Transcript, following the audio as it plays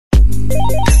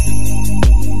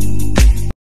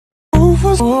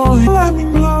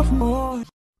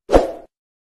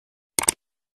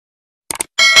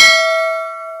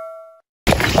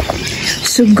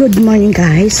So good morning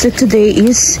guys. So today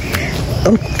is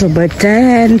October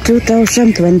 10,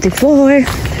 2024.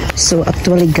 So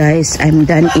actually guys, I'm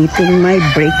done eating my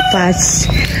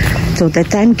breakfast. So the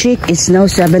time check is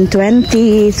now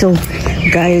 7:20. So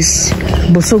guys,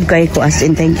 busog kay ko as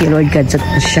in thank you Lord God sa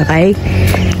kay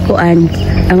kuan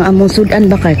ang among sudan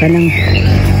ba kay kanang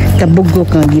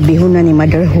kabugok nga gibihunan ni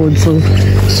motherhood. So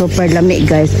super lami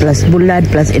guys, plus bulad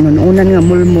plus inununan nga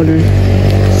mulmul.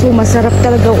 So masarap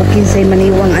talaga o kinsay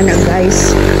maniwang anak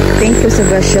guys. Thank you sa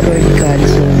grasya Lord God.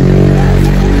 So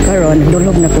karon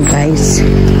dulog na ko guys.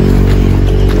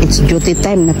 It's duty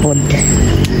time na pod.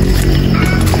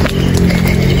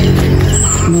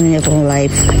 Muna akong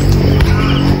life.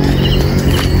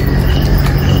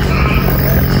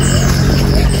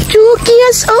 Chucky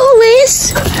as always.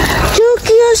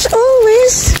 Chucky as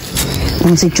always.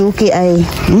 Ang si Chucky ay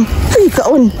ay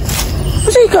kaon.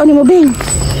 Ay kaon ni mo bing.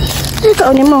 Ay,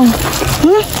 kaon ni mo.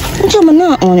 Ano man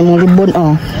na? O, ni mong libon,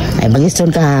 o. Ay,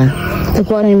 bagiston ka, ha.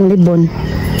 Kukuha na ni mong libon.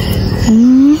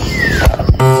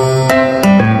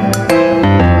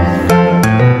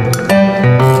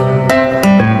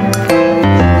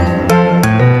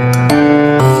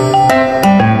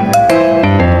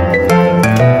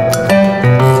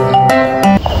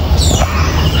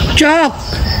 Chok!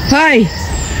 Hoy!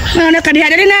 Mga nakadiha,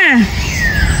 dali na!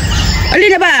 Ali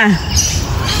na ba?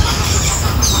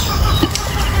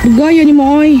 Gaya ni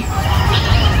mo, oy.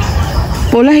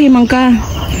 Pulahi man ka.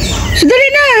 Sadali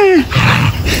na.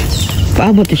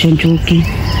 Paabot na siyang Chucky.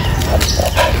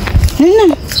 Ano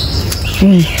na?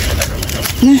 Uy.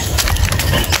 Na.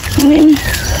 Uy na.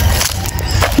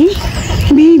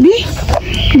 Baby.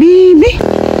 Baby.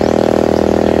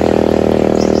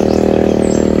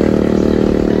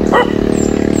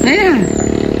 Ayan.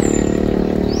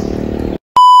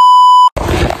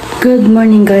 Good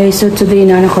morning guys. So today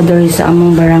na ako diri sa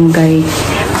among barangay.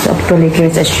 So actually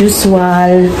guys as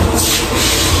usual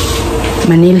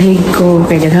manilhig ko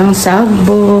kay daghang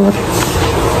sagbot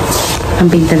ang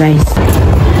pintaray.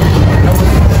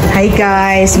 Hi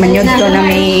guys, manyod to na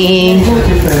may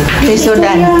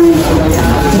sudan.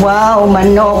 Wow,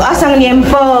 manok. Asang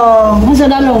liempo? Asa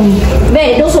dalong?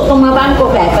 Be, dusok tong mga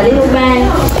bangko kay palilugban.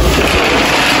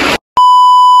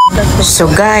 So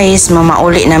guys,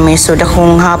 mamauli na may so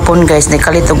dakong hapon guys,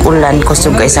 nakalitog ulan ko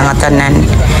so guys ang tanan.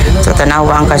 So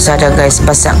tanawa ang kasada guys,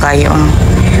 basa kayo.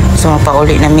 So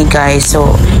mapauli na mi guys.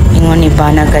 So ingon ni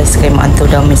bana guys kay maadto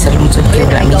daw mi sa lungsod kay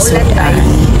wala mi sudan.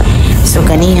 So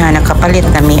ganiha nakapalit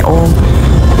na mi og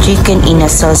chicken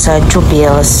inasal sa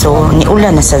Jubil. So ni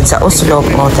ulan na sad sa Oslo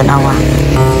o tanawa.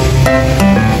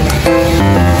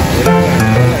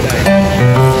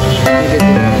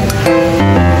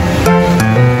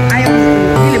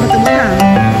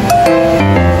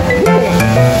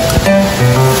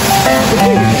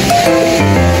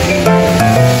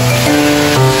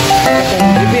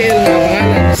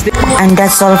 And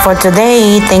that's all for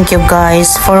today. Thank you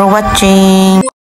guys for watching.